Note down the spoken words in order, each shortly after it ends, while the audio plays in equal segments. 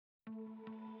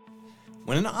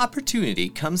When an opportunity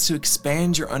comes to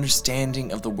expand your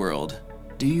understanding of the world,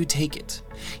 do you take it?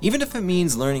 Even if it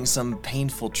means learning some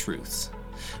painful truths.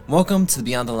 Welcome to the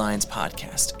Beyond the Lines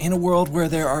podcast. In a world where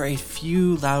there are a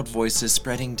few loud voices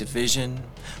spreading division,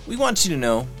 we want you to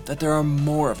know that there are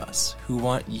more of us who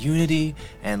want unity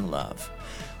and love.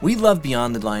 We love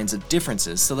beyond the lines of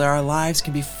differences so that our lives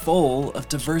can be full of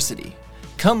diversity.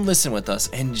 Come listen with us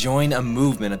and join a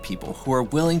movement of people who are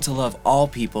willing to love all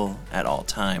people at all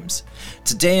times.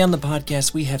 Today on the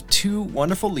podcast, we have two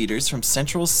wonderful leaders from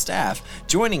Central's staff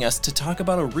joining us to talk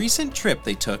about a recent trip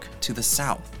they took to the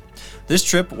South. This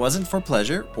trip wasn't for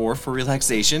pleasure or for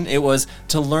relaxation. It was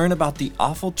to learn about the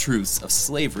awful truths of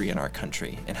slavery in our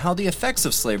country and how the effects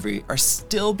of slavery are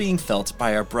still being felt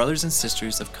by our brothers and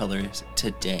sisters of color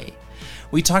today.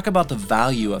 We talk about the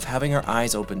value of having our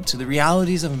eyes open to the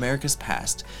realities of America's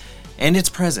past and its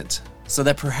present, so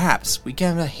that perhaps we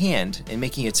can have a hand in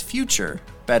making its future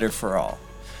better for all.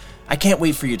 I can't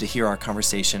wait for you to hear our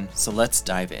conversation, so let's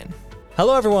dive in.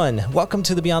 Hello, everyone. Welcome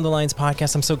to the Beyond the Lines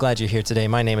podcast. I'm so glad you're here today.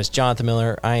 My name is Jonathan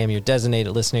Miller. I am your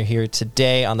designated listener here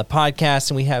today on the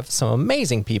podcast, and we have some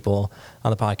amazing people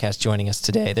on the podcast joining us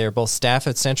today. They're both staff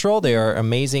at Central. They are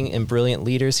amazing and brilliant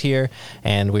leaders here,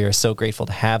 and we are so grateful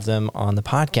to have them on the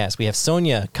podcast. We have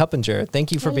Sonia Kuppinger.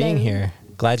 Thank you for being here.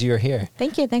 Glad you are here.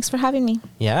 Thank you. Thanks for having me.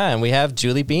 Yeah, and we have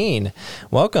Julie Bean.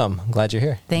 Welcome. Glad you're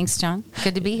here. Thanks, John.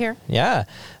 Good to be here. Yeah.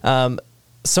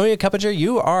 Sonia Kuppinger,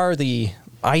 you are the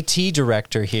IT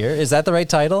director here. Is that the right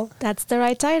title? That's the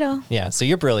right title. Yeah, so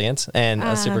you're brilliant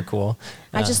and super cool.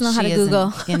 I just know how to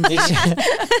Google.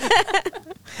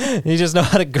 You just know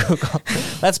how to Google.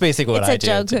 That's basically what I do. It's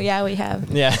a joke. Yeah, we have.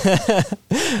 Yeah.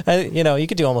 You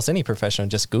could do almost any profession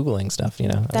just Googling stuff,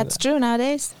 That's true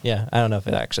nowadays. Yeah, I don't know if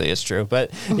it actually is true,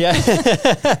 but yeah.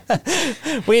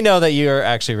 We know that you're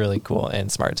actually really cool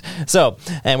and smart. So,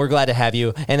 and we're glad to have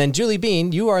you. And then Julie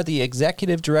Bean, you are the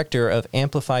executive director of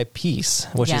Amplify Peace,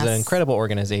 which is an incredible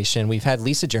organization. We've had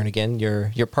Lisa Jernigan,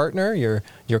 your partner,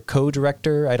 your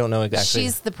co-director. I don't know exactly.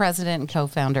 She's the president and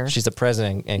co-founder. She's the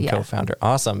president and co-founder.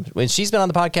 Awesome. And she's been on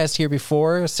the podcast here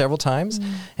before several times,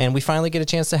 and we finally get a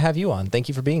chance to have you on. Thank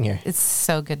you for being here. It's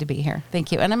so good to be here.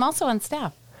 Thank you. And I'm also on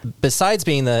staff. Besides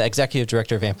being the executive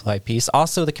director of Amplify Peace,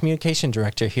 also the communication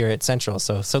director here at Central.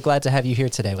 So glad to have you here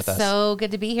today with us. So good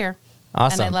to be here.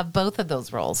 Awesome. And I love both of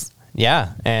those roles.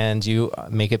 Yeah, and you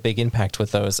make a big impact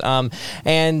with those.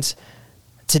 And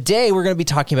today we're going to be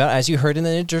talking about, as you heard in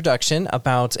the introduction,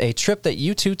 about a trip that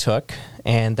you two took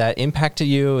and that impacted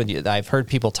you. And I've heard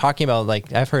people talking about,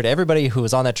 I've heard everybody who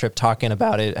was on that trip talking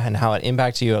about it and how it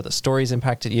impacted you, how the stories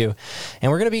impacted you.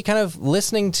 And we're going to be kind of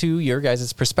listening to your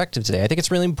guys' perspective today. I think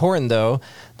it's really important, though,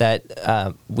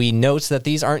 that we note that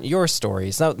these aren't your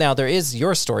stories. Now, there is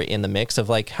your story in the mix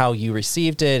of how you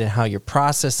received it and how you're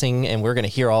processing, and we're going to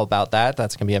hear all about that.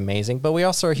 That's going to be amazing. But we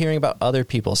also are hearing about other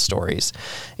people's stories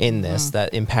in this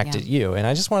that impacted you. And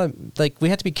I just want to, we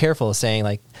have to be careful of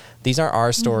saying, these aren't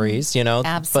our stories,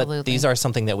 Absolutely. But these are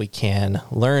something that we can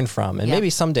learn from. And maybe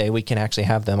someday we can actually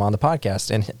have them on the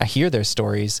podcast and hear their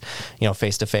stories,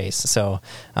 face to face. So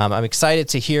I'm excited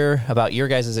to hear about your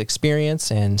guys'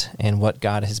 experience and what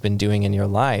God has been doing in your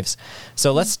lives.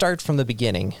 So let's start from the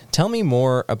beginning. Tell me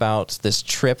more about this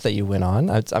trip that you went on.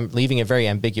 I'm leaving it very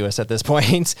ambiguous at this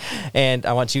point, and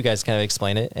I want you guys to kind of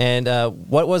explain it. And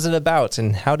what was it about,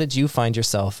 and how did you find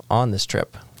yourself on this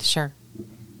trip? Sure.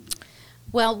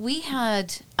 Well, we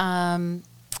had,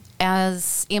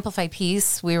 as Amplify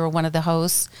Peace, we were one of the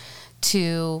hosts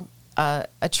to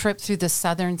a trip through the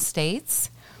southern states.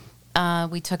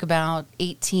 We took about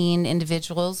 18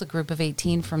 individuals, a group of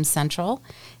 18 from Central,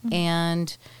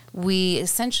 and we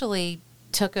essentially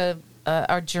took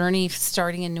our journey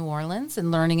starting in New Orleans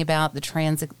and learning about the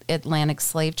transatlantic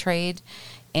slave trade,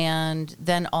 and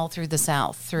then all through the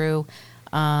South, through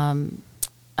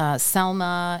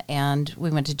Selma, and we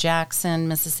went to Jackson,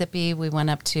 Mississippi. We went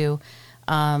up to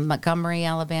Montgomery,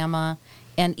 Alabama,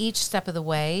 and each step of the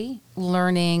way,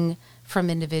 learning from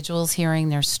individuals, hearing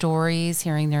their stories,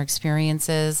 hearing their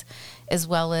experiences, as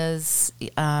well as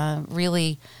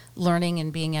really learning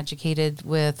and being educated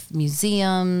with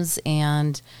museums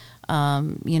and a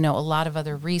lot of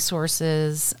other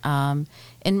resources,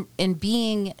 and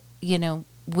being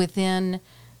within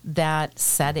that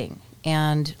setting.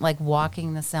 And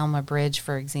walking the Selma Bridge,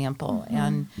 for example,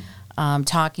 and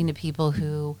talking to people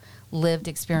who lived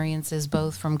experiences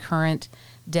both from current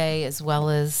day as well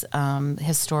as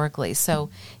historically. So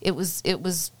it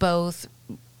was both,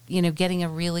 getting a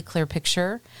really clear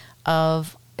picture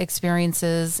of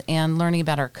experiences and learning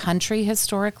about our country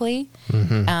historically,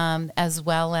 as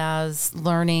well as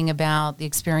learning about the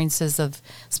experiences of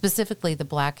specifically the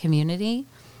Black community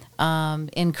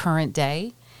in current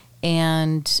day,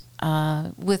 and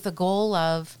with the goal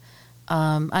of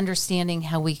understanding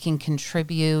how we can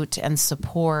contribute and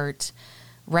support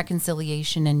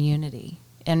reconciliation and unity,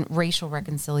 and racial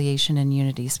reconciliation and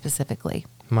unity specifically.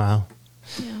 Wow.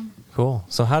 Yeah. Cool.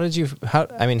 So how did you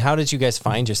guys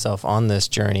find yourself on this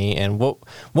journey, and what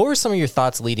were some of your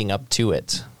thoughts leading up to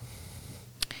it?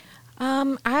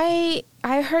 I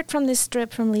heard from this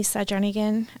trip from Lisa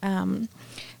Jernigan.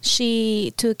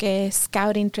 She took a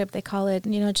scouting trip, they call it,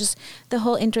 just the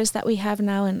whole interest that we have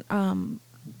now in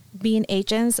being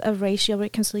agents of racial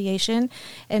reconciliation.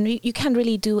 And you can't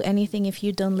really do anything if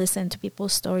you don't listen to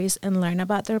people's stories and learn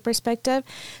about their perspective.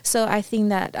 So I think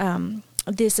that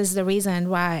this is the reason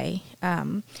why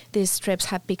these trips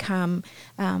have become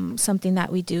something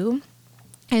that we do.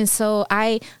 And so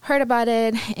I heard about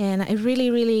it, and it really,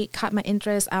 really caught my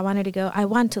interest. I wanted to go. I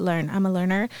want to learn. I'm a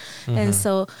learner. Mm-hmm. And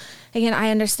so, again,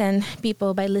 I understand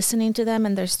people by listening to them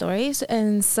and their stories.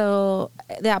 And so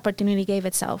the opportunity gave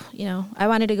itself. I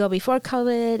wanted to go before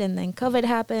COVID, and then COVID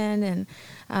happened.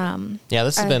 And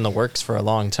this has been in the works for a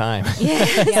long time. Yeah,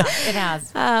 it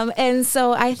has. And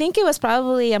so I think it was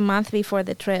probably a month before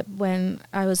the trip when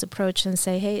I was approached and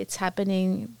say, hey, it's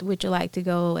happening. Would you like to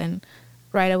go? And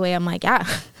right away, I'm like,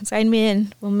 sign me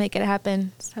in. We'll make it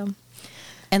happen. So,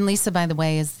 and Lisa, by the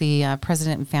way, is the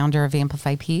president and founder of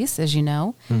Amplify Peace, as you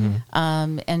know.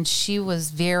 Mm-hmm. And she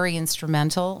was very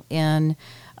instrumental in.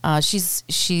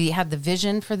 She had the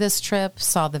vision for this trip,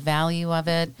 saw the value of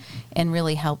it, and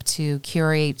really helped to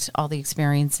curate all the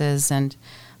experiences and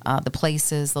the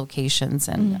places, locations,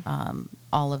 and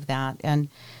all of that. And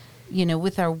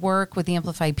with our work with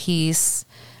Amplify Peace.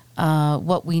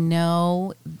 What we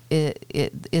know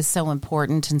it is so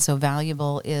important and so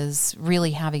valuable is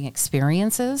really having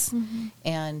experiences,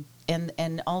 and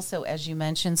also, as you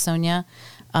mentioned, Sonia,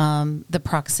 the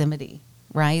proximity,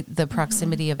 right? The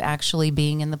proximity of actually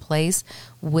being in the place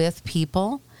with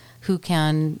people who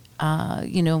can,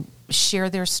 share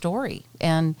their story,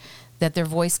 and that their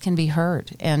voice can be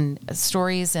heard, and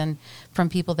stories and from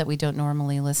people that we don't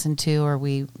normally listen to, or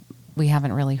we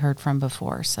haven't really heard from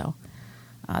before. So.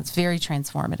 It's very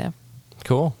transformative.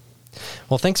 Cool.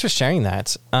 Well, thanks for sharing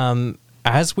that.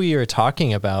 As we are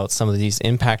talking about some of these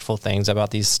impactful things,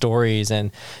 about these stories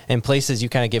and places, you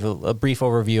kind of give a brief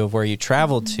overview of where you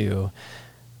traveled to.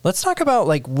 Let's talk about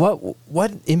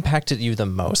what impacted you the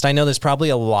most. I know there's probably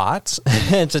a lot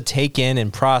to take in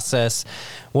and process.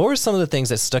 What were some of the things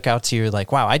that stuck out to you?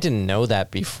 Like, wow, I didn't know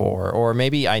that before, or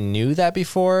maybe I knew that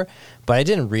before, but I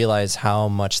didn't realize how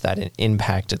much that it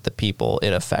impacted the people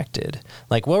it affected.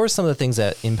 Like, what were some of the things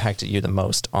that impacted you the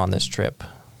most on this trip?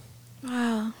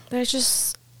 Wow, there's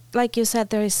just, like you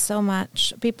said, there is so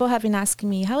much. People have been asking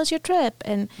me, how was your trip?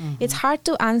 And it's hard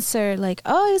to answer like,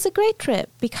 oh, it was a great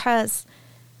trip, because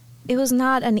it was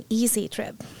not an easy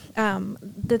trip.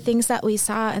 The things that we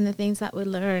saw and the things that we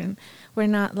learned were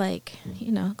not like,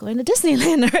 going to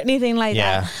Disneyland or anything like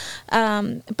that.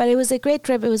 But it was a great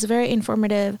trip. It was very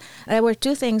informative. There were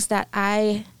two things that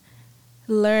I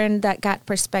learned that got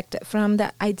perspective from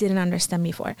that I didn't understand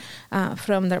before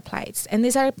from their plights. And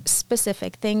these are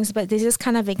specific things, but this is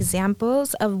kind of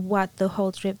examples of what the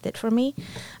whole trip did for me.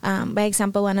 By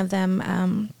example, one of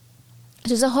them...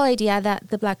 there's a whole idea that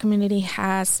the Black community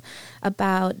has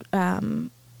about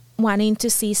wanting to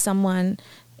see someone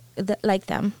like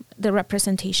them, the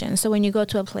representation. So when you go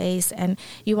to a place and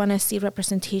you want to see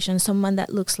representation, someone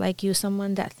that looks like you,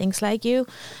 someone that thinks like you.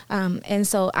 And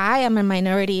so I am a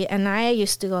minority, and I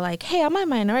used to go like, hey, I'm a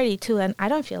minority too, and I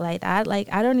don't feel like that. Like,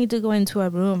 I don't need to go into a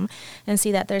room and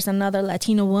see that there's another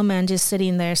Latino woman just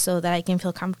sitting there so that I can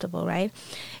feel comfortable, right?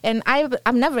 And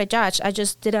I'm never a judge. I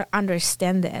just didn't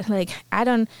understand it. Like, I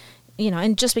don't...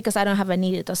 and just because I don't have a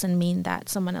need, it doesn't mean that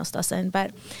someone else doesn't.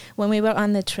 But when we were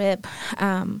on the trip,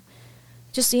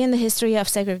 just seeing the history of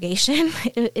segregation,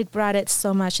 it brought it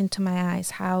so much into my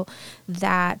eyes, how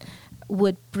that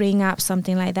would bring up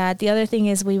something like that. The other thing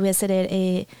is we visited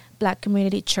a Black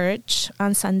community church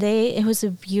on Sunday. It was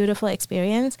a beautiful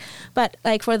experience. But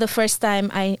like for the first time,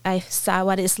 I saw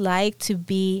what it's like to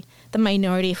be the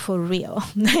minority for real.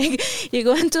 Like, you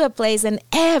go into a place and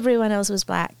everyone else was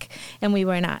Black and we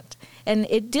were not. And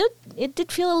it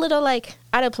did feel a little like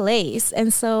out of place.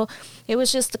 And so it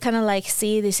was just to kind of like,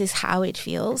 see, this is how it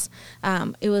feels.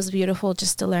 It was beautiful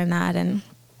just to learn that. And,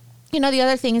 the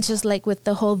other thing is just like with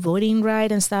the whole voting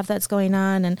right and stuff that's going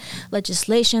on, and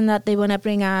legislation that they want to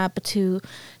bring up to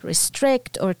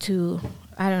restrict or to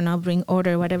I don't know, bring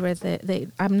order, whatever.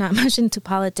 I'm not much into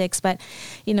politics, but,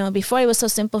 you know, before it was so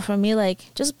simple for me,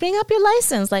 like, just bring up your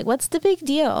license. Like, what's the big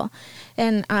deal?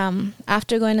 And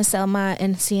after going to Selma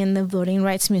and seeing the Voting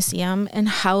Rights Museum and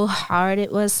how hard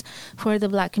it was for the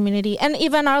Black community and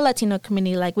even our Latino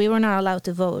community, like, we were not allowed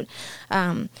to vote.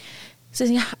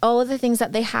 So all the things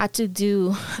that they had to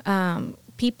do,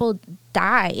 people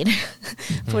died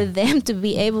for them to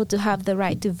be able to have the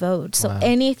right to vote. So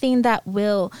anything that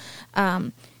will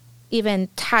even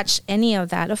touch any of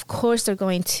that, of course they're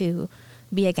going to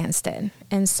be against it.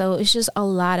 And so it's just a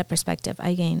lot of perspective.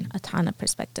 I gain a ton of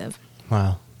perspective.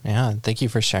 Wow. Yeah, thank you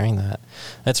for sharing that.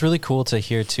 That's really cool to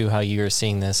hear, too, how you're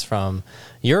seeing this from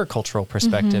your cultural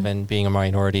perspective and being a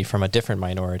minority from a different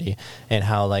minority, and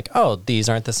how, like, oh, these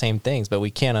aren't the same things, but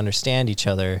we can't understand each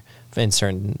other in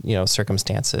certain, you know,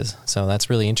 circumstances. So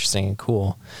that's really interesting and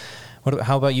cool.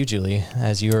 How about you, Julie,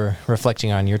 as you were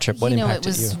reflecting on your trip? What impacted you?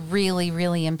 It was really,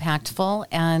 really impactful.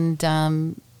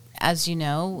 And as you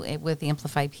know, with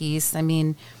Amplify Peace, I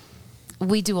mean,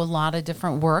 we do a lot of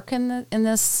different work in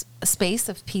this space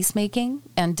of peacemaking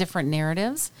and different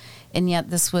narratives, and yet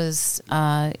this was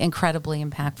incredibly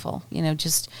impactful. You know,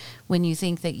 just when you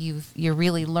think that you're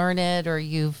really learned or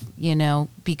you've, you know,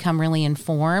 become really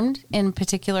informed in a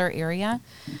particular area,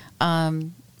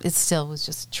 it still was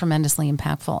just tremendously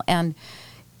impactful. And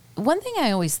one thing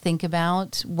I always think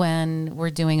about when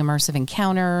we're doing immersive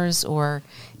encounters, or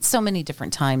so many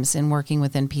different times in working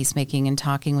within peacemaking and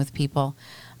talking with people,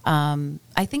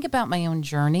 I think about my own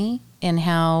journey and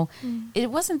how it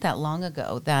wasn't that long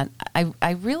ago that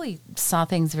I really saw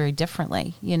things very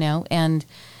differently, you know, and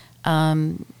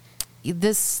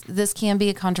this can be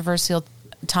a controversial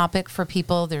topic for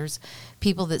people. There's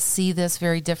people that see this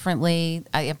very differently.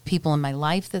 I have people in my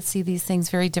life that see these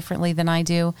things very differently than I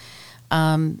do.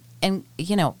 And,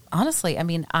 you know, honestly, I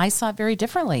mean, I saw it very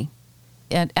differently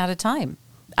at a time.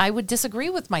 I would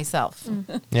disagree with myself.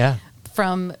 Yeah.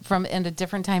 From in a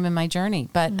different time in my journey.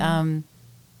 But,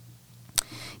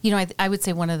 you know, I would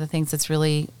say one of the things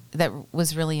that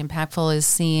was really impactful is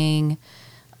seeing,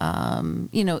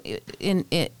 you know,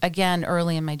 again,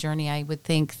 early in my journey, I would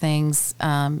think things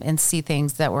and see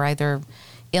things that were either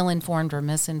ill-informed or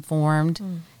misinformed.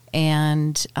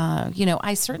 And, you know,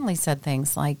 I certainly said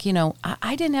things like, you know,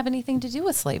 I didn't have anything to do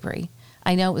with slavery.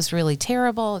 I know it was really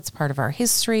terrible. It's part of our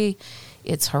history.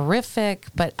 It's horrific,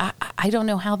 but I don't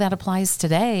know how that applies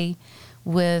today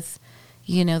with,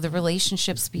 you know, the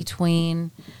relationships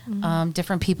between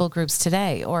different people groups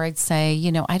today. Or I'd say,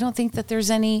 you know, I don't think that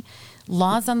there's any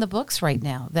laws on the books right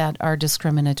now that are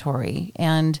discriminatory.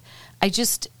 And I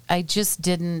just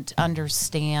didn't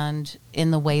understand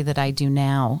in the way that I do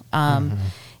now.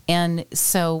 And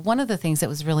so one of the things that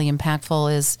was really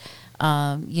impactful is,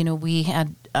 you know, we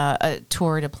had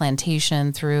toured a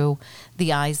plantation through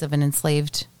the eyes of an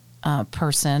enslaved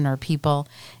person or people,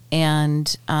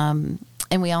 and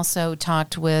we also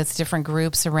talked with different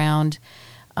groups around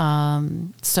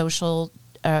prison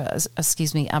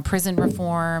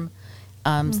reform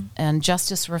and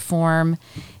justice reform.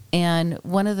 And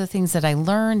one of the things that I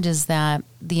learned is that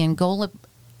the Angola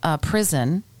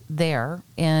prison there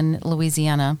in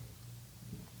Louisiana,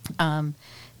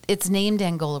 it's named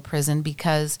Angola Prison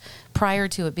because prior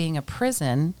to it being a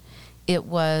prison, it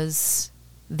was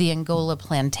the Angola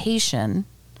plantation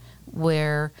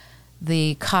where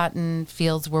the cotton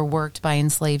fields were worked by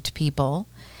enslaved people.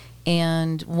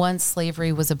 And once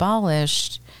slavery was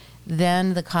abolished,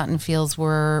 then the cotton fields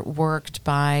were worked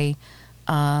by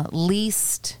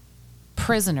leased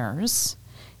prisoners.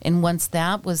 And once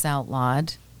that was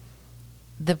outlawed,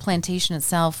 the plantation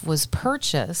itself was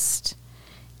purchased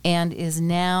and is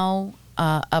now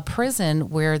a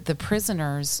prison where the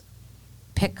prisoners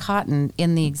pick cotton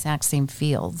in the exact same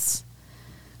fields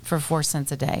for 4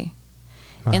 cents a day.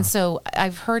 Wow. And so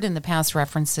I've heard in the past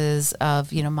references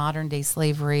of, you know, modern day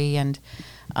slavery, and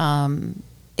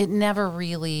it never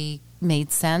really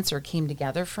made sense or came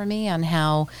together for me on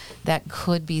how that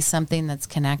could be something that's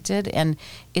connected. And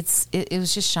it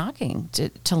was just shocking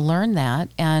to learn that.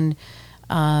 And,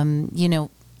 you know,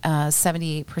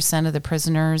 78% of the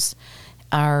prisoners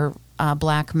are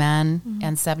Black men,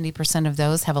 and 70% of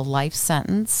those have a life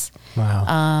sentence.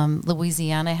 Wow.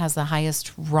 Louisiana has the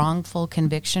highest wrongful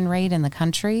conviction rate in the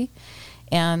country.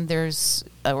 And there's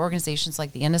organizations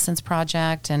like the Innocence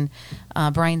Project and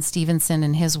Brian Stevenson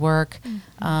and his work.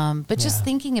 But just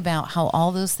thinking about how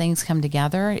all those things come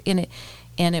together, and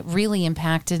it really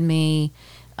impacted me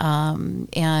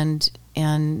and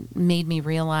made me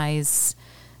realize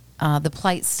the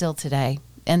plight still today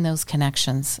and those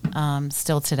connections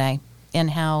still today, and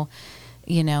how,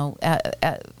 you know,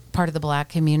 part of the Black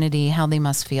community, how they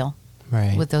must feel.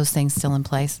 Right. with those things still in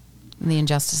place and the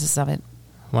injustices of it.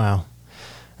 Wow.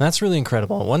 That's really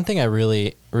incredible. One thing I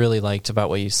really, really liked about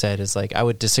what you said is like I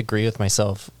would disagree with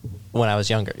myself when I was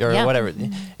younger or whatever.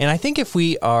 And I think if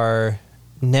we are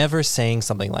never saying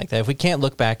something like that, if we can't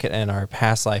look back in our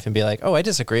past life and be like, oh, I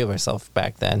disagree with myself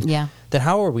back then, then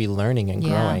how are we learning and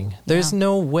growing? There's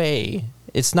no way.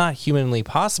 It's not humanly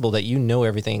possible that you know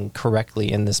everything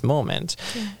correctly in this moment.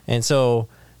 And so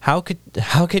how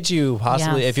could you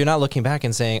possibly, if you're not looking back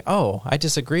and saying, oh, I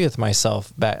disagree with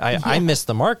myself, I missed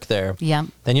the mark there,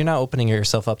 then you're not opening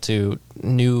yourself up to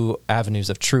new avenues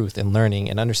of truth and learning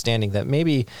and understanding that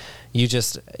maybe you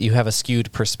have a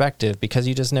skewed perspective because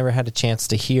you just never had a chance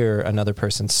to hear another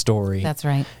person's story. That's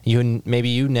right. Maybe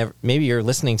you're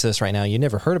listening to this right now. You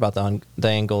never heard about the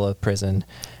Angola prison,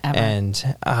 ever.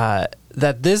 And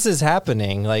that this is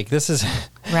happening. Like this is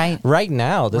right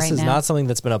now. This is not something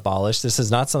that's been abolished. This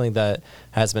is not something that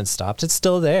has been stopped. It's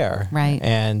still there. Right.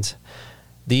 And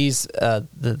these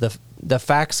the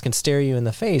facts can stare you in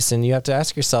the face, and you have to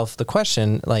ask yourself the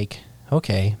question, like,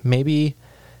 okay, maybe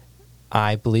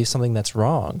I believe something that's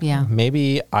wrong. Yeah.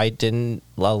 Maybe I didn't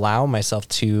allow myself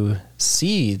to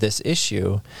see this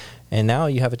issue, and now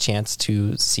you have a chance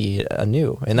to see it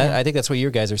anew. And I think that's what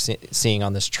you guys are seeing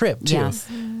on this trip too. Yes.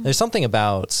 There's something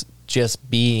about just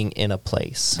being in a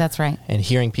place. That's right. And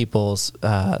hearing people's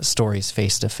stories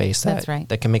face to face.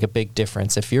 That can make a big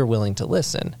difference if you're willing to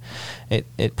listen.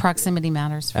 Proximity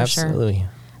matters for sure. Absolutely.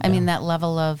 I mean, that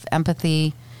level of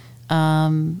empathy.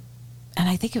 And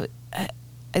I think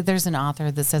there's an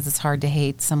author that says it's hard to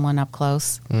hate someone up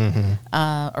close,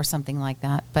 or something like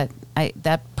that. But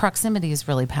that proximity is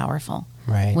really powerful.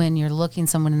 Right. When you're looking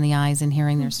someone in the eyes and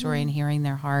hearing their story and hearing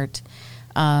their heart.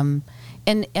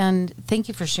 And thank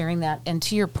you for sharing that. And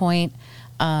to your point,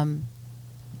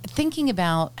 thinking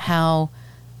about how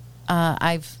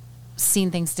I've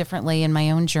seen things differently in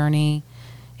my own journey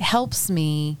helps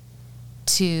me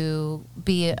to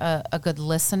be a good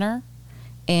listener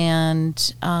and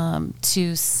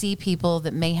to see people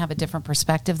that may have a different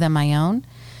perspective than my own,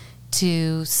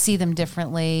 to see them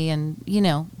differently and,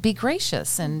 be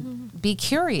gracious and be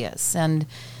curious. And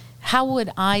how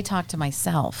would I talk to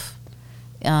myself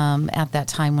at that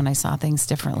time when I saw things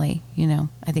differently?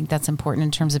 I think that's important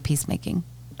in terms of peacemaking.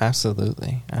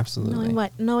 Absolutely.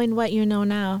 Knowing what you know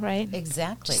now, right?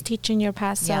 Exactly. Just teaching your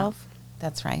past self.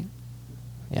 That's right.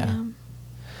 Yeah.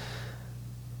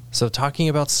 So talking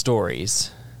about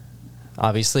stories,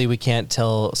 obviously we can't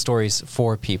tell stories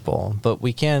for people, but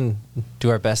we can do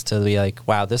our best to be like,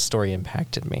 wow, this story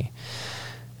impacted me.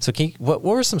 So what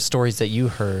were some stories that you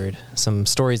heard, some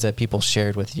stories that people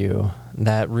shared with you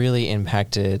that really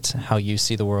impacted how you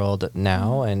see the world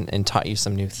now and taught you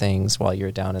some new things while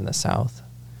you're down in the South?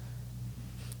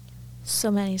 So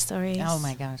many stories. Oh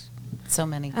my gosh. So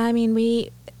many. I mean,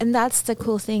 and that's the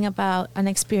cool thing about an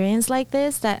experience like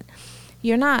this, that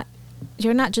you're not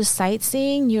just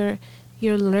sightseeing, you're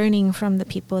learning from the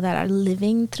people that are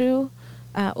living through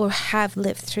or have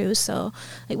lived through. So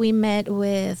like we met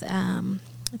with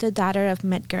the daughter of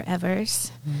Medgar Evers,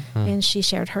 and she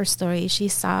shared her story. She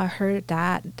saw her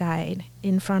dad died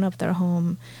in front of their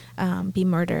home, be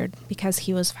murdered because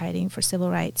he was fighting for civil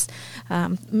rights.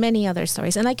 Many other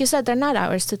stories. And like you said, they're not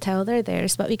ours to tell, they're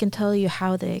theirs, but we can tell you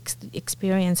how the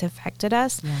experience affected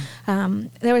us. Yeah.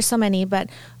 There were so many, but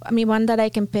I mean, one that I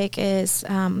can pick is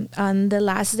on the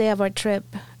last day of our trip,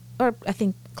 or I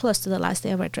think close to the last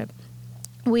day of our trip,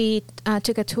 we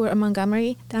took a tour of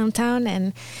Montgomery downtown,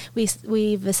 and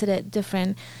we visited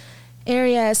different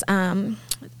areas.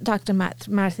 Dr.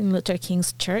 Martin Luther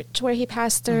King's church where he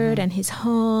pastored, and his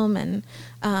home, and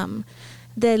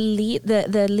the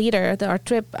leader, our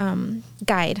trip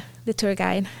guide, the tour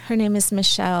guide. Her name is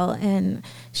Michelle, and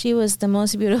she was the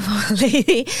most beautiful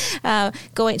lady.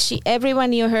 Everyone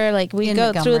knew her. Like we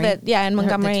go through that, in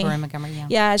Montgomery. The tour in Montgomery,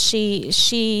 yeah.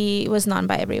 She was known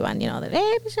by everyone. That,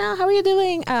 hey Michelle, how are you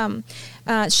doing?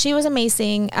 She was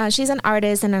amazing. She's an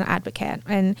artist and an advocate,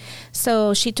 and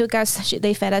so she took us.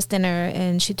 They fed us dinner,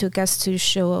 and she took us to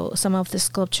show some of the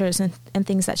sculptures and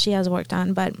things that she has worked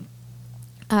on. But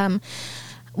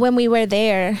when we were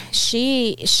there,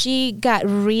 she got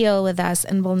real with us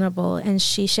and vulnerable, and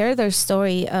she shared her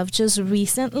story of just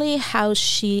recently how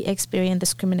she experienced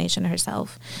discrimination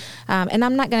herself. And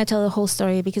I'm not going to tell the whole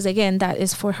story because, again, that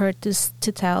is for her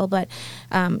to tell. But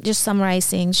just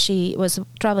summarizing, she was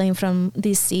traveling from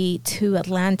D.C. to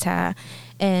Atlanta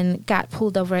and got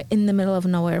pulled over in the middle of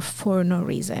nowhere for no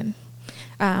reason.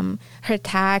 Her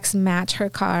tags matched her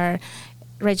car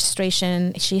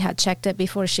registration. She had checked it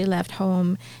before she left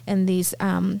home, and these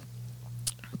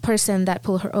person that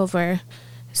pulled her over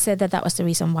said that was the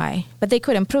reason why, but they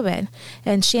couldn't prove it.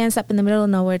 And she ends up in the middle of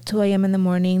nowhere, 2 a.m. in the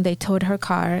morning. They towed her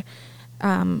car,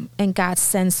 and God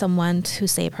sends someone to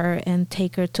save her and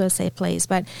take her to a safe place.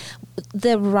 But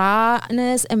the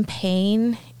rawness and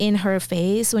pain in her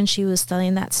face when she was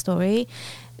telling that story,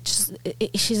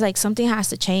 she's like, something has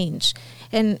to change.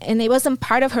 And it wasn't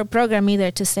part of her program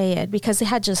either to say it, because it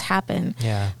had just happened.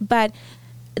 Yeah. But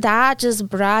that just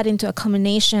brought into a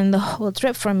culmination the whole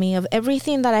trip for me of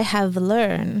everything that I have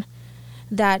learned,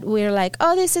 that we're like,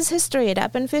 oh, this is history. It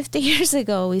happened 50 years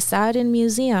ago. We saw it in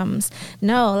museums.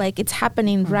 No, like, it's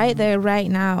happening right there,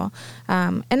 right now.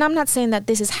 And I'm not saying that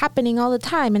this is happening all the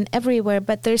time and everywhere,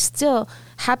 but there's still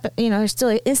there's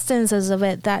still instances of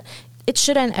it that it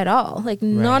shouldn't at all. Like,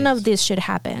 none of this should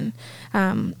happen.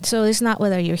 So it's not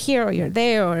whether you're here or you're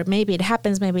there, or maybe it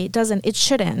happens, maybe it doesn't. It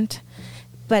shouldn't.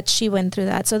 But she went through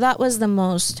that. So that was the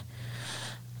most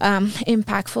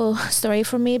impactful story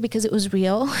for me, because it was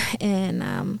real,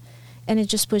 and it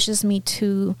just pushes me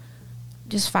to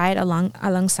just fight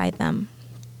alongside them.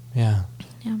 Yeah.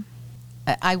 Yeah.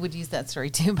 I would use that story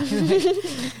too, by the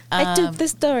way. I took the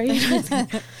story.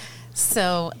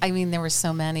 So, I mean, there were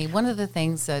so many. One of the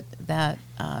things that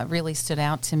really stood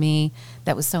out to me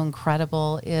that was so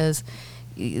incredible is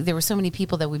there were so many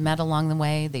people that we met along the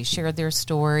way. They shared their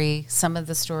story. Some of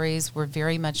the stories were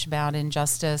very much about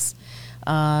injustice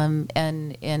and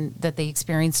that they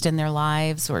experienced in their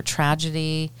lives, or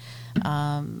tragedy.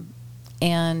 And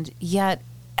yet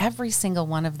every single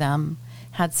one of them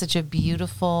had such a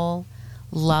beautiful,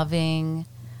 loving,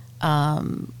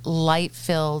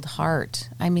 light-filled heart.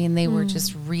 I mean, they were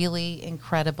just really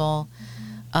incredible,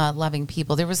 loving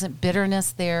people. There wasn't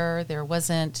bitterness there. There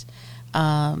wasn't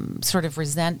sort of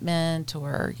resentment,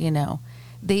 or,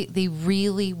 they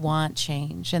really want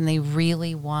change, and they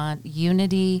really want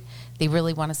unity. They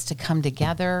really want us to come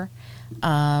together.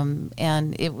 And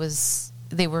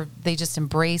they just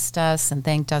embraced us and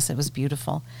thanked us. It was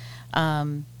beautiful.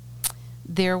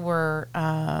 There were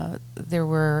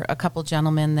a couple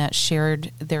gentlemen that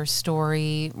shared their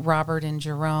story, Robert and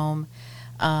Jerome,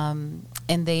 and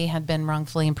they had been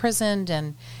wrongfully imprisoned,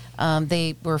 and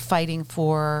they were fighting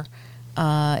for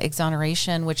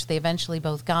exoneration, which they eventually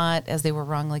both got, as they were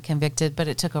wrongly convicted, but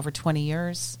it took over 20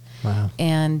 years. Wow.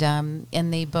 And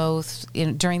they both,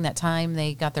 during that time,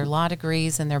 they got their law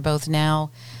degrees, and they're both now,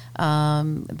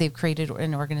 they've created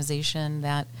an organization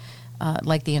that,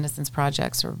 like the Innocence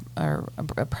Projects, or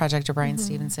a Project O'Brien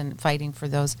Stevenson, fighting for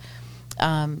those.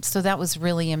 So that was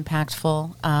really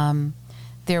impactful.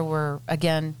 There were,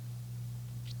 again,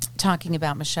 talking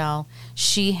about Michelle,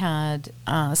 she had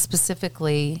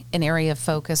specifically an area of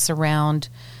focus around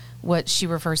what she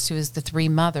refers to as the three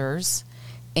mothers,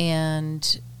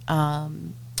 and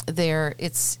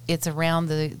it's around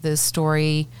the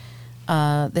story,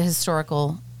 the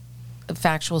historical,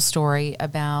 factual story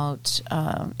about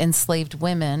enslaved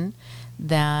women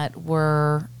that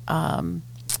were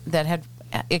that had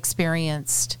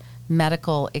experienced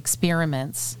medical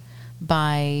experiments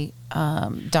by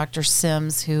Dr.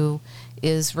 Sims, who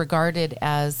is regarded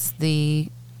as the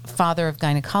father of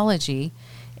gynecology.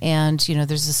 And,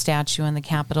 there's a statue in the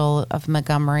Capitol of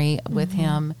Montgomery with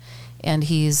him, and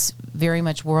he's very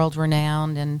much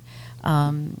world-renowned and,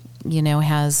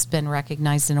 has been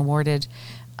recognized and awarded.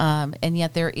 And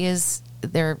yet there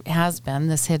has been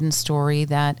this hidden story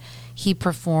that he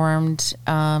performed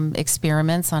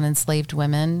experiments on enslaved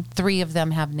women. 3 of them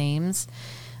have names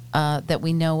that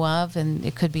we know of, and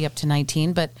it could be up to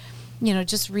 19. But,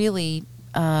 just really,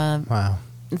 wow.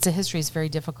 It's a history is very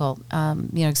difficult.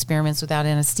 Experiments without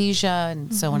anesthesia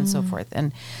and so on and so forth.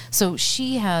 And so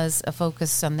she has a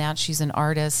focus on that. She's an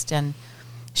artist, and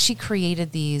she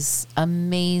created these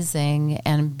amazing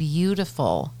and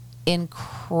beautiful,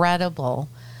 incredible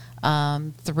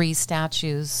 3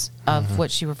 statues of what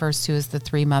she refers to as the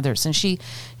 3 mothers. And she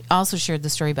also shared the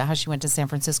story about how she went to San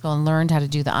Francisco and learned how to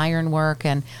do the iron work,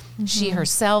 and she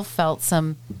herself felt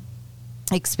some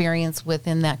experience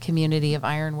within that community of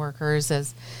iron workers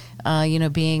as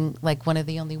being like one of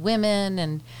the only women.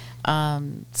 And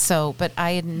but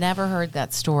I had never heard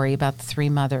that story about the 3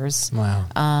 mothers. Wow.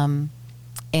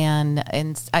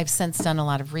 And I've since done a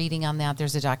lot of reading on that.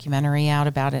 There's a documentary out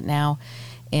about it now,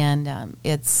 and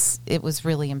it was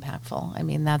really impactful. I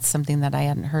mean, that's something that I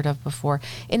hadn't heard of before,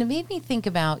 and it made me think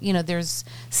about there's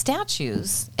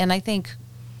statues, and I think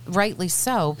rightly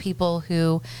so, people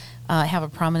who have a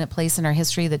prominent place in our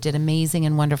history that did amazing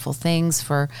and wonderful things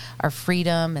for our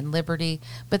freedom and liberty.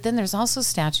 But then there's also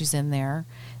statues in there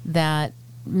that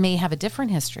may have a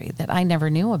different history that I never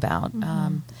knew about.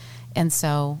 And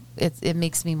so it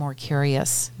makes me more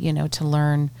curious, to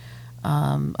learn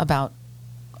about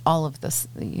all of this,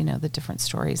 the different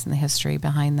stories and the history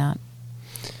behind that.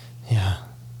 Yeah,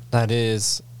 that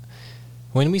is.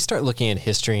 When we start looking at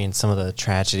history and some of the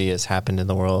tragedy that's happened in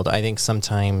the world, I think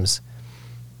sometimes,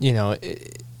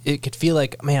 it could feel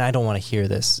like, man, I don't want to hear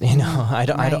this. I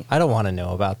don't want to know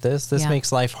about this. This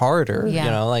makes life harder.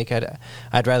 Yeah.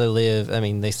 I'd rather live. I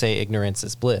mean, they say ignorance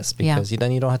is bliss because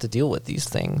then you don't have to deal with these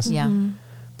things. Yeah.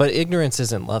 But ignorance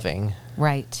isn't loving.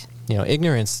 Right.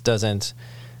 Ignorance doesn't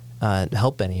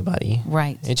help anybody.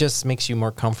 Right. It just makes you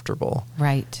more comfortable.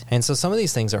 Right. And so some of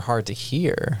these things are hard to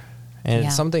hear.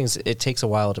 And some things, it takes a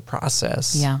while to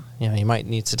process. Yeah. You might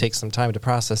need to take some time to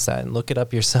process that and look it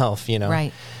up yourself,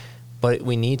 Right. But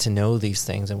we need to know these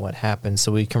things and what happened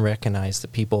so we can recognize the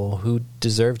people who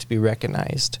deserve to be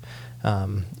recognized,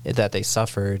 that they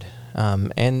suffered.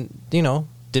 And,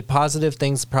 did positive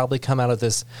things probably come out of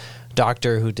this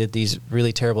doctor who did these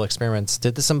really terrible experiments?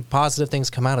 Did some positive things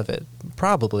come out of it?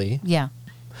 Probably. Yeah.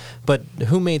 But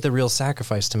who made the real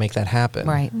sacrifice to make that happen?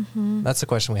 Right. Mm-hmm. That's the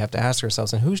question we have to ask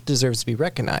ourselves. And who deserves to be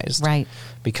recognized Right.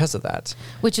 because of that?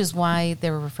 Which is why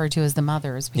they were referred to as the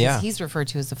mothers, because Yeah. he's referred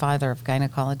to as the father of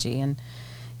gynecology. And,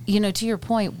 to your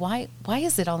point, why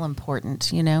is it all important?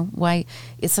 Why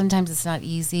sometimes it's not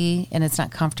easy and it's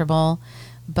not comfortable.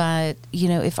 But,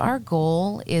 if our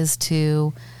goal is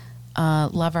to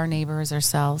love our neighbor as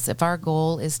ourselves, if our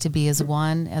goal is to be as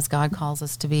one as God calls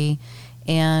us to be,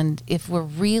 and if we're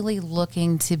really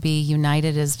looking to be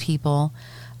united as people,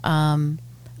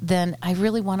 then I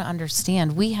really want to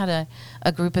understand. We had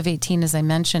a group of 18, as I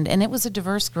mentioned, and it was a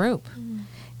diverse group.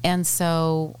 And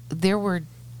so there were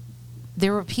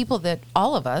people that,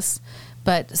 all of us,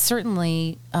 but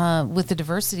certainly with the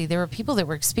diversity, there were people that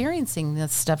were experiencing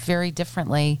this stuff very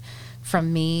differently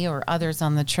from me or others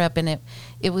on the trip. And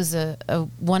it was a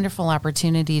wonderful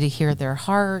opportunity to hear their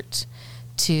heart,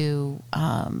 to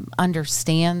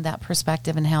understand that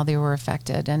perspective and how they were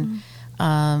affected. And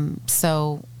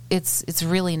so it's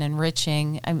really an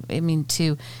enriching, I mean,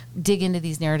 to dig into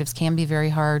these narratives can be very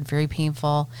hard, very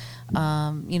painful,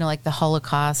 like the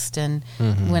Holocaust. And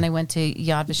when I went to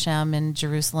Yad Vashem in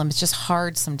Jerusalem, it's just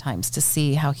hard sometimes to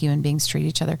see how human beings treat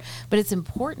each other. But it's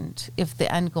important if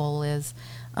the end goal is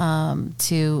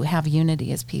to have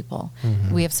unity as people.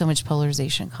 We have so much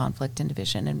polarization, conflict, and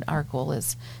division, and our goal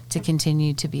is to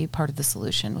continue to be part of the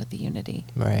solution with the unity.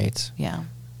 Right. Yeah.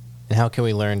 And how can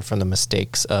we learn from the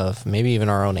mistakes of maybe even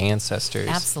our own ancestors?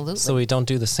 Absolutely. So we don't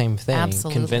do the same thing.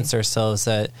 Absolutely. Convince ourselves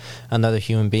that another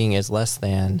human being is less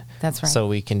than. That's right. So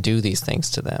we can do these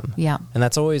things to them. Yeah. And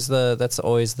that's always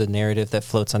the narrative that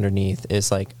floats underneath,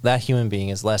 is like, that human being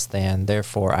is less than,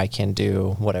 therefore I can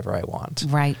do whatever I want.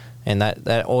 Right. And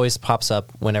that always pops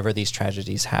up whenever these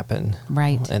tragedies happen.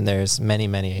 Right. And there's many,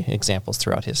 many examples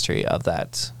throughout history of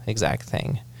that exact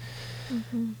thing.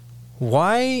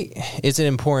 Why is it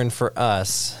important for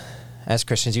us as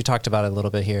Christians, you talked about it a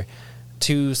little bit here,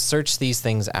 to search these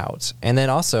things out? And then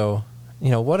also,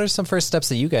 what are some first steps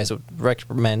that you guys would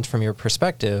recommend from your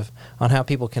perspective on how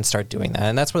people can start doing that?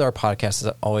 And that's what our podcast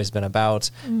has always been about,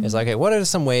 is like, okay, what are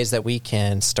some ways that we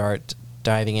can start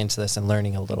diving into this and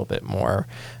learning a little bit more?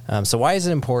 So why is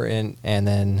it important? And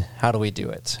then how do we do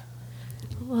it?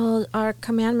 Well, our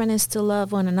commandment is to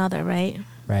love one another, right?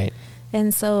 Right.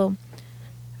 And so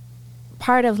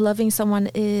part of loving someone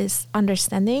is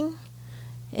understanding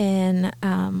and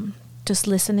just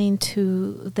listening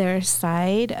to their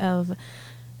side of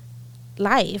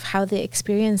life, how they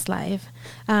experience life.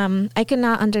 I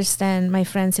cannot understand my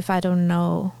friends if I don't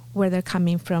know where they're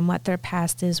coming from, what their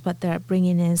past is, what their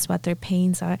upbringing is, what their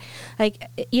pains are. Like,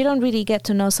 you don't really get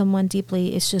to know someone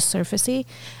deeply. It's just surfacey.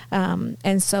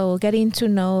 And so getting to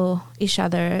know each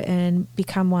other and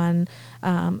become one,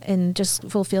 and just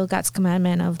fulfill God's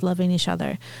commandment of loving each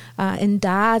other. And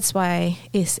that's why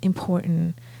it's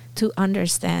important to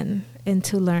understand and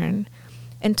to learn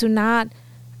and to not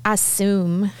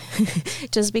assume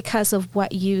just because of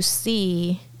what you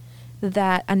see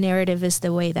that a narrative is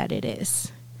the way that it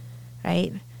is.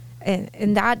 Right?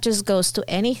 And that just goes to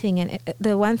anything. And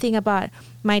the one thing about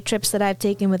my trips that I've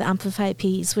taken with Amplified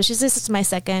Peace, this is my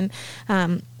second,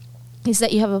 is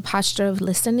that you have a posture of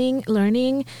listening,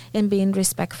 learning, and being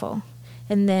respectful.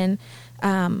 And then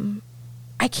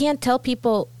I can't tell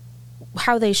people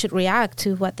how they should react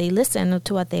to what they listened or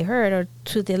to what they heard or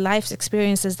to the life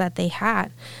experiences that they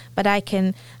had. But I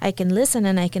can listen,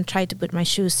 and I can try to put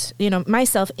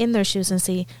myself in their shoes and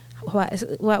see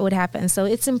what would happen. So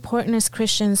it's important as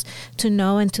Christians to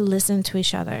know and to listen to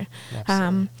each other,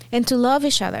 and to love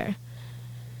each other.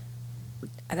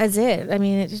 That's it. I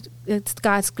mean, it's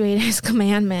God's greatest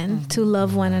commandment to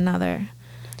love one another.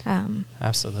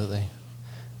 Absolutely.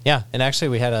 Yeah, and actually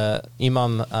we had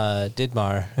Imam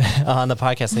Didmar on the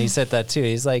podcast, and he said that too.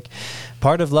 He's like,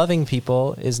 part of loving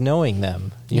people is knowing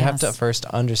them. You have to first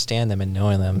understand them and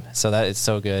knowing them. So that is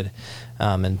so good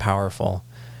and powerful.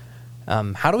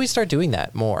 How do we start doing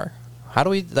that more? How do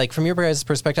we, like, from your guys'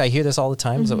 perspective, I hear this all the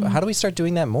time. So how do we start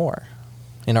doing that more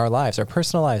in our lives, our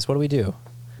personal lives? What do we do?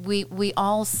 We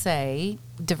all say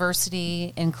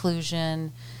diversity,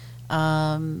 inclusion,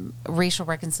 racial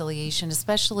reconciliation,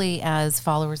 especially as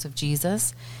followers of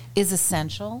Jesus, is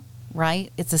essential,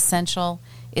 right? It's essential.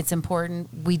 It's important.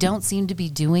 We don't seem to be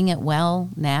doing it well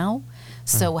now.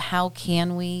 So how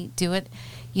can we do it?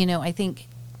 You know, I think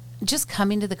just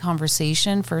coming to the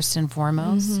conversation first and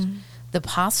foremost, the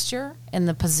posture and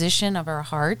the position of our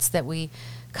hearts, that we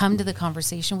come to the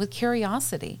conversation with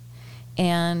curiosity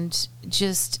and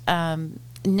just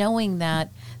knowing that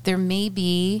there may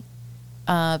be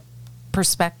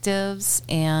perspectives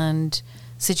and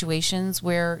situations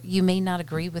where you may not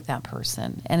agree with that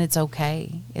person, and it's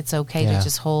okay. It's okay to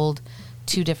just hold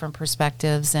two different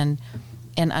perspectives and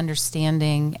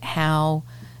understanding how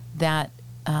that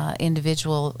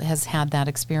individual has had that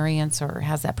experience or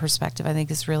has that perspective. I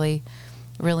think is really,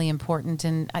 really important.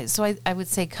 And I would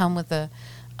say come with a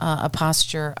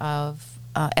posture of,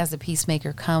 as a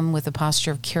peacemaker, come with a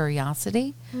posture of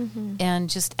curiosity and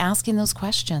just asking those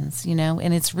questions, you know.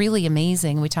 And it's really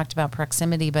amazing. We talked about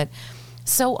proximity, but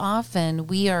so often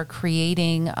we are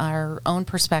creating our own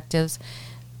perspectives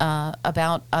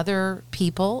about other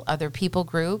people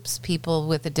groups, people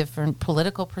with a different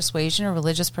political persuasion or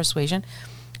religious persuasion.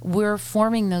 We're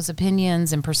forming those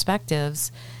opinions and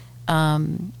perspectives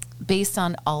based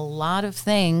on a lot of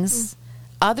things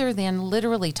other than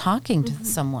literally talking to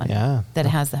someone that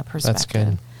has that perspective. That's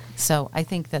good. So I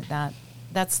think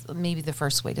that's maybe the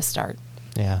first way to start.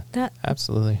 Yeah,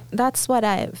 absolutely. That's what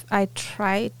I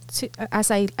try to,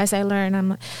 as I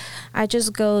learn, I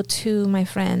just go to my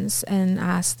friends and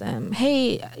ask them,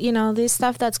 hey, you know, this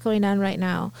stuff that's going on right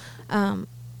now,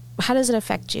 how does it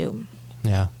affect you?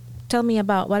 Yeah. Tell me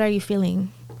about, what are you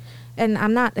feeling? And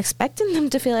I'm not expecting them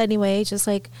to feel anyway, just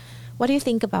like, what do you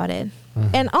think about it?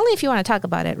 And only if you want to talk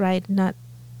about it, right? Not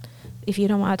if you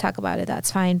don't want to talk about it,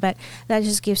 that's fine. But that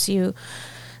just gives you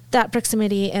that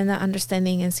proximity and that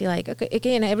understanding, and see, like, okay,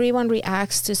 again, everyone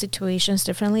reacts to situations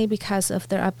differently because of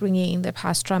their upbringing, their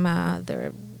past trauma.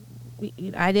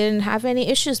 I didn't have any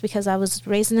issues because I was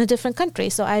raised in a different country,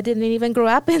 so I didn't even grow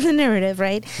up in the narrative,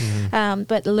 right?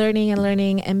 But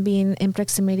learning and being in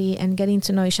proximity and getting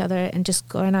to know each other and just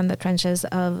going on the trenches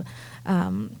of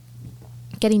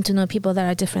getting to know people that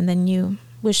are different than you,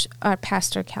 which our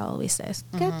pastor Cal always says,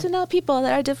 get to know people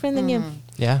that are different than you.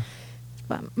 Yeah.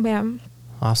 But, yeah.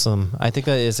 Awesome. I think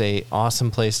that is a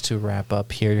awesome place to wrap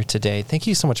up here today. Thank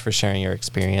you so much for sharing your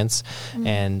experience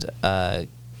and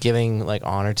giving like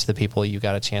honor to the people you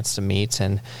got a chance to meet.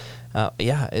 And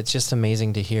it's just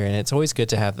amazing to hear. And it's always good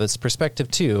to have this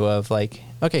perspective too of like,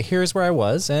 okay, here's where I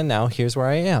was and now here's where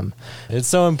I am. It's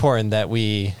so important that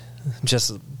we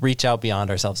just reach out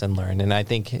beyond ourselves and learn. And I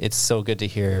think it's so good to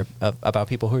hear about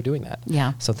people who are doing that.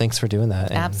 Yeah. So thanks for doing that.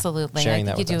 And absolutely. sharing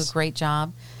I think that you with do us. a great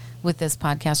job with this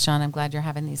podcast, John. I'm glad you're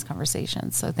having these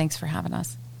conversations. So thanks for having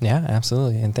us. Yeah,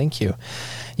 absolutely. And thank you.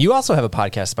 You also have a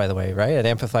podcast, by the way, right? At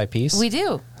Amplify Peace. We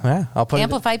do. Yeah, I'll put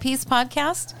Amplify Peace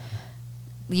podcast.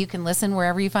 You can listen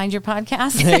wherever you find your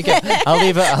podcast. There you go. I'll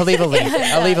leave a link.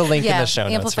 I'll leave a link in the show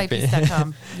notes.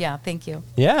 AmplifyPeace.com. Yeah, thank you.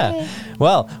 Yeah.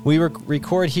 Well, we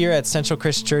record here at Central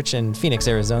Christian Church in Phoenix,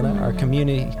 Arizona. Our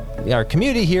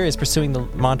community here is pursuing the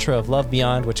mantra of love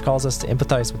beyond, which calls us to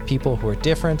empathize with people who are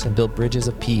different and build bridges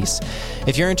of peace.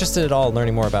 If you're interested at all in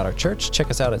learning more about our church, check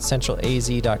us out at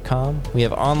centralaz.com. We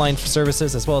have online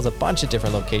services as well as a bunch of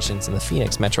different locations in the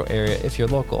Phoenix metro area if you're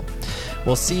local.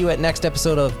 We'll see you at next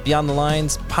episode of Beyond the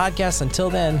Lines podcast. Until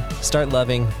then, start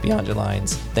loving beyond your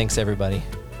lines. Thanks, everybody.